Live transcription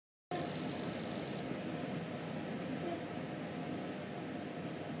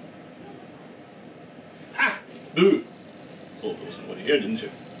Boo! Thought there was nobody here, didn't you?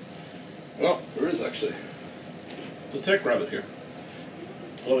 Well, there is actually. The tech rabbit here.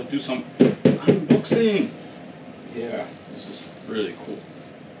 Thought I'd do some unboxing. Yeah, this is really cool.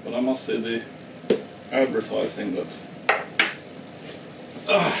 But I must say the advertising that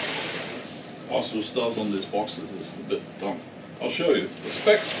ASUS does on these boxes is a bit dumb. I'll show you. The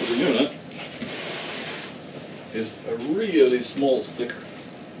specs for the unit is a really small sticker.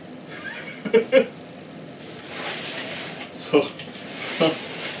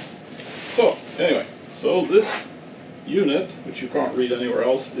 So anyway, so this unit, which you can't read anywhere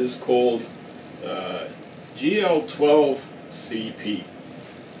else, is called GL12CP,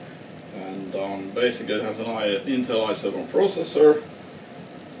 and basically it has an Intel i7 processor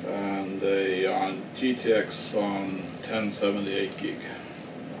and a GTX 1078 gig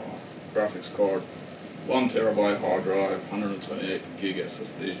graphics card, 1 terabyte hard drive, 128 gig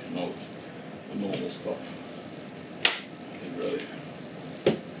SSD, you know, the normal stuff. Really.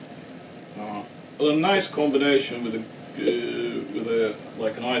 But a nice combination with a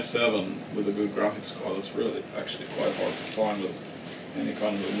like an i7 with a good graphics card. It's really actually quite hard to find at any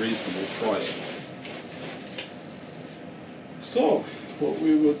kind of a reasonable price. So, thought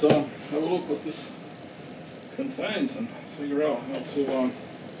we would have a look what this contains and figure out how to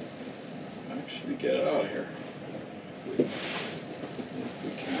actually get it out of here if we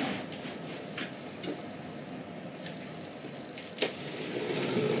can.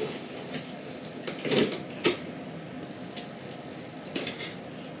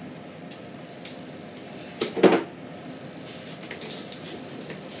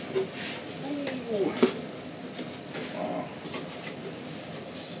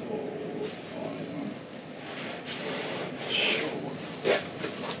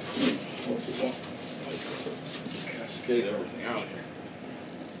 Cascade everything out here.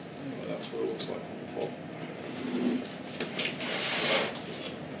 Anyway, that's what it looks like on the top.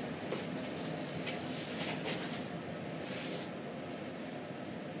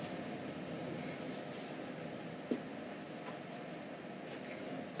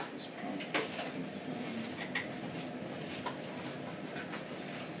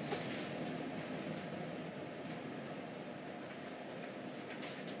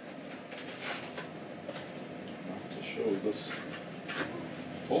 Show this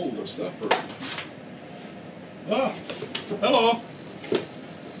folder separate. Ah, hello.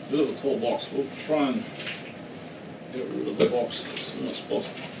 Bit of a tall box. We'll try and get rid of the box as soon as possible.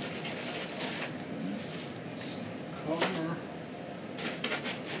 Some cover.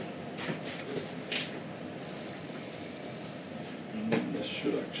 And then this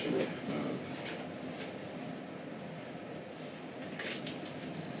should actually have.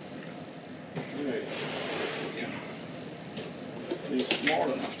 He's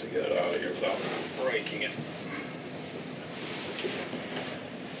smart enough to get it out of here without breaking it.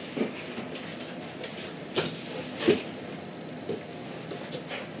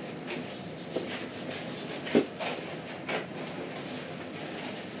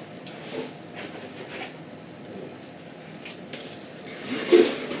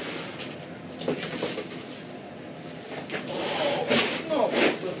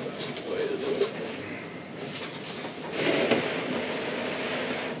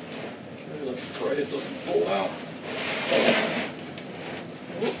 It doesn't fall out.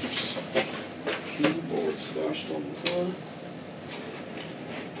 Oops. Keyboard stashed on the side.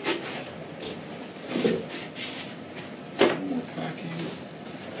 More packing.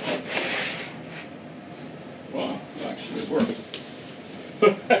 Wow, it actually worked.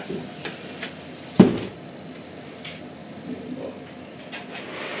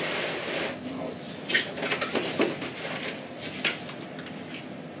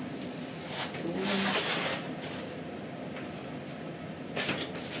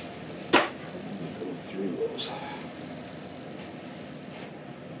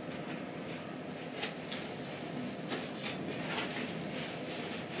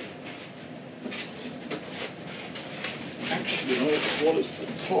 Actually, you know, what is the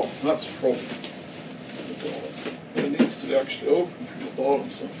top? That's the problem. It needs to be actually open from the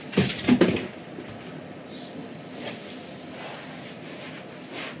bottom. So.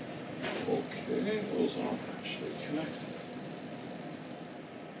 Okay, those aren't actually connected.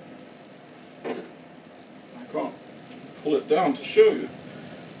 I can't pull it down to show you,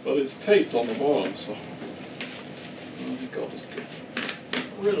 but it's taped on the bottom, so I think I'll just get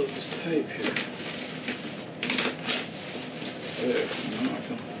rid of this tape here. There, and I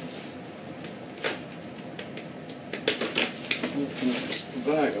can open the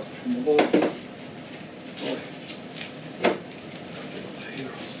bag up from the bottom. Oh. Up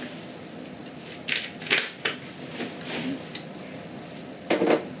here.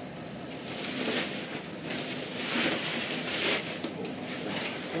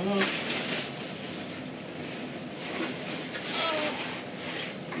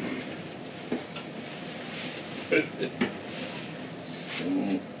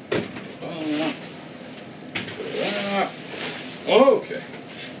 Okay.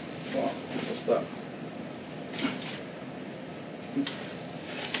 Wow, what's that?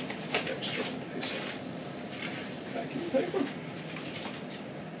 Extra piece of packing paper.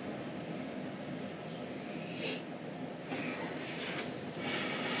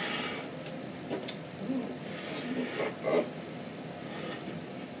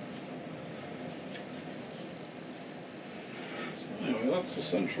 So anyway, that's the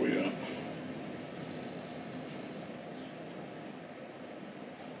central unit.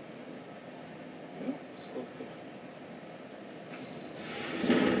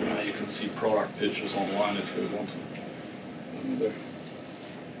 You can see product pictures online if you want to.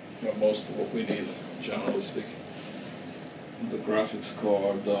 And most of what we need, generally speaking. The graphics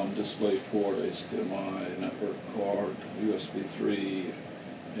card, display port, HDMI, network card, USB 3,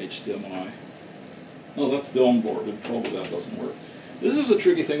 HDMI. No, that's the onboard, and probably that doesn't work. This is a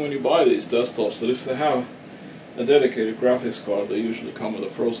tricky thing when you buy these desktops, that if they have a dedicated graphics card, they usually come with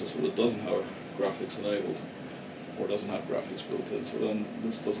a processor that doesn't have graphics enabled, or doesn't have graphics built in, so then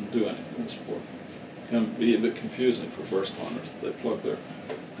this doesn't do anything, this port. It can be a bit confusing for first timers. They plug their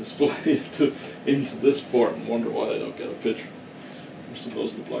display into this port and wonder why they don't get a picture. You're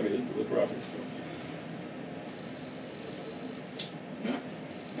supposed to plug it into the graphics card. Yeah.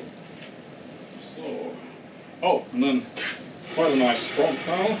 So, oh, and then quite a nice front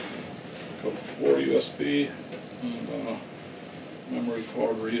panel. Got 4 USB and a memory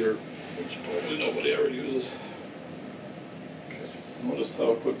card reader, which probably nobody ever uses. Okay, we'll just have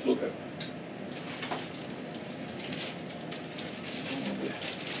a quick look at some of the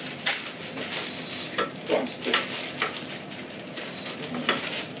plastic.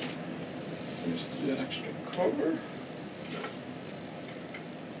 Seems to be an extra cover.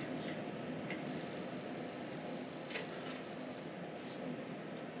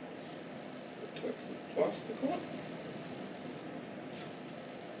 Protective plastic on it.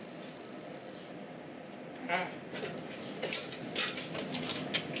 I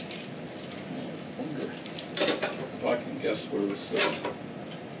wonder if I can guess where this sits.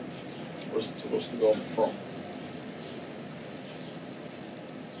 Where's it supposed to go from?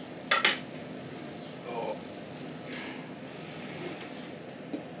 Oh.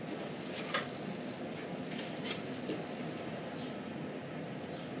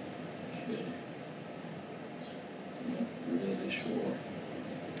 Okay. Not really sure.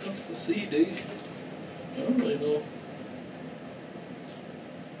 That's the CD. I don't really know.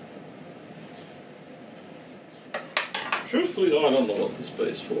 Truthfully, though, I don't know what the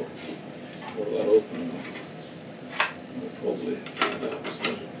space for that opening. I'll probably find out as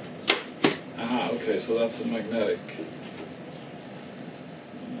well. Aha, okay, so that's a magnetic.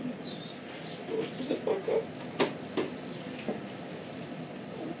 It's supposed to sit like that.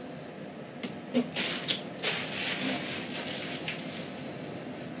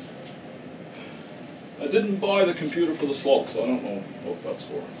 I didn't buy the computer for the slot, so I don't know what that's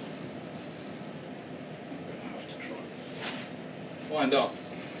for. I'm gonna have to try and find out.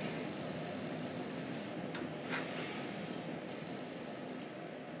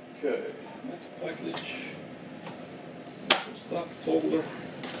 Okay, next package. There's that folder.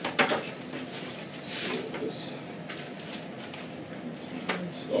 See what this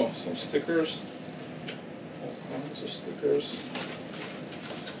contains. Oh, some stickers. All kinds of stickers.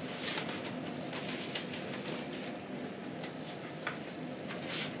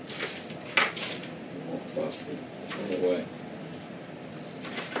 Plastic all the way.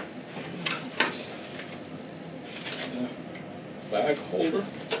 Bag holder.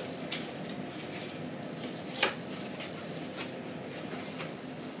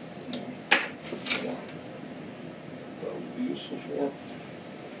 That would be useful for.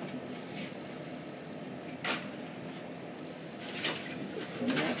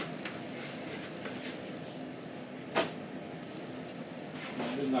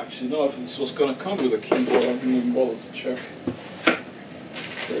 I didn't actually know if this was going to come with a keyboard. I didn't even bother to check.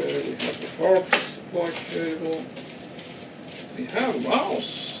 Okay, we have the power supply cable. We have a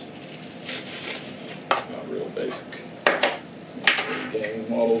mouse. Not real basic. Gaming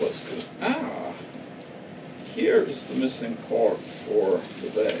model, that's good. Ah! Here is the missing part for the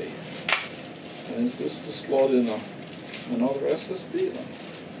bay. And is this to slot in another SSD then?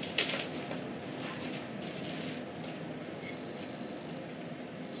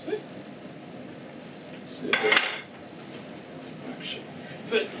 See? Let's see if it actually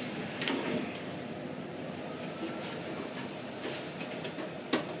fits.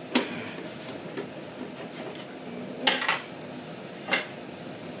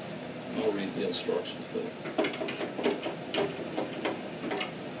 instructions there.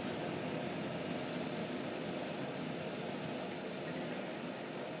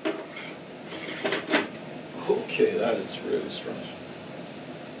 Okay, that is really strange.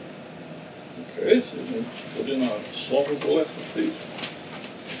 Okay, so you can put in a swappable SSD.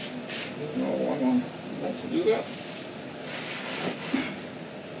 No, I don't want to do that.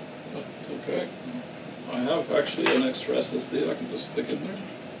 But okay. I have actually an extra SSD I can just stick in there.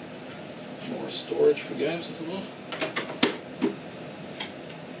 More storage for games, I suppose.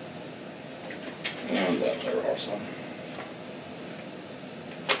 And then there are some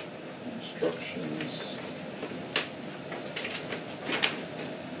instructions.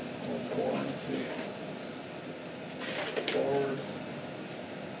 Warranty card.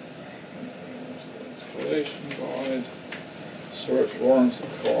 There's the installation guide. Search warranty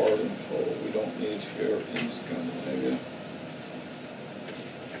card info we don't need here in Scandinavia.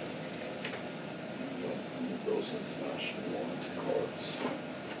 We don't need those international warranty cards.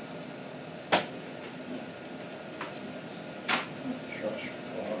 Trash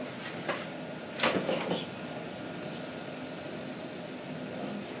file.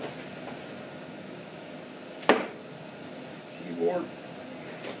 Keyboard.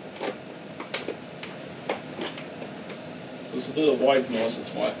 There's a bit of white noise.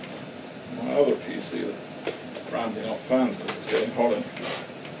 It's my other PC that's ramping up fans because it's getting hot in.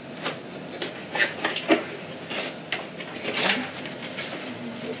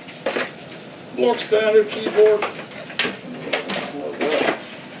 Block standard keyboard.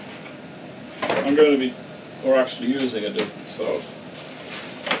 I'm going to be, or actually using a different set of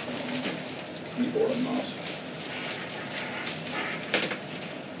keyboard and mouse.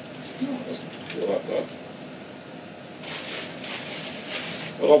 No, it doesn't feel like that.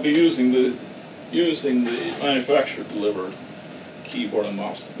 But I'll be using the manufacturer delivered keyboard and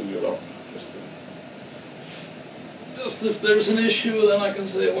mouse to boot it up. Just if there's an issue, then I can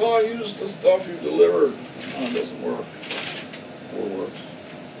say, well, I used the stuff you delivered, and it doesn't work, or works.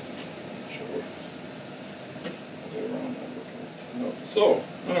 Sure. So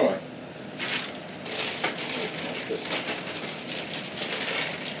anyway,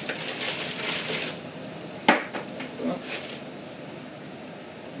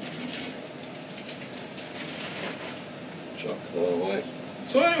 chuck that away.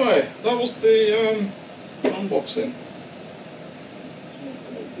 So anyway, that was the unboxing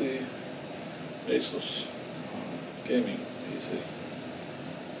of the ASUS gaming PC,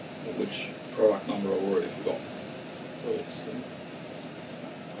 which product number I already forgot, but it's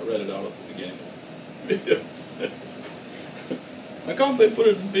I read it out at the beginning of the video. Why can't they put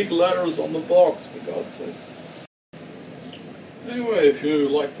it in big letters on the box, for God's sake? Anyway, if you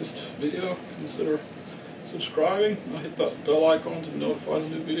like this video, consider subscribing. Hit that bell icon to be notified of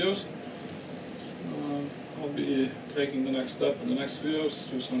new videos. I'll be taking the next step in the next videos to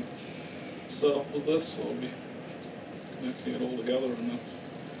do some setup with this, so I'll be connecting it all together and then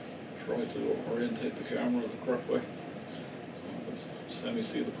try to orientate the camera the correct way. Let's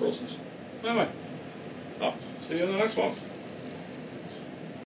semi-see the process. Anyway, see you in the next one.